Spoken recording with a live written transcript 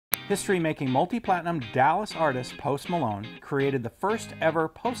History-making multi-platinum Dallas artist Post Malone created the first ever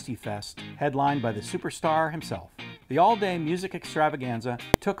Posty Fest, headlined by the superstar himself. The all-day music extravaganza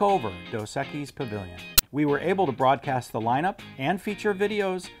took over Dos Equis Pavillion. We were able to broadcast the lineup and feature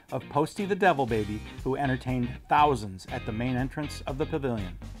videos of Posty the Devil Baby, who entertained thousands at the main entrance of the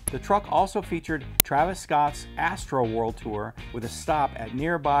pavilion. The truck also featured Travis Scott's AstroWorld tour with a stop at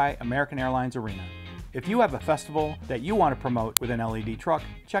nearby American Airlines Arena. If you have a festival that you want to promote with an LED truck,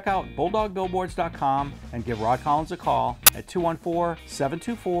 check out BulldogBillboards.com and give Rod Collins a call at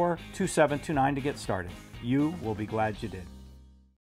 214-724-2729 to get started. You will be glad you did.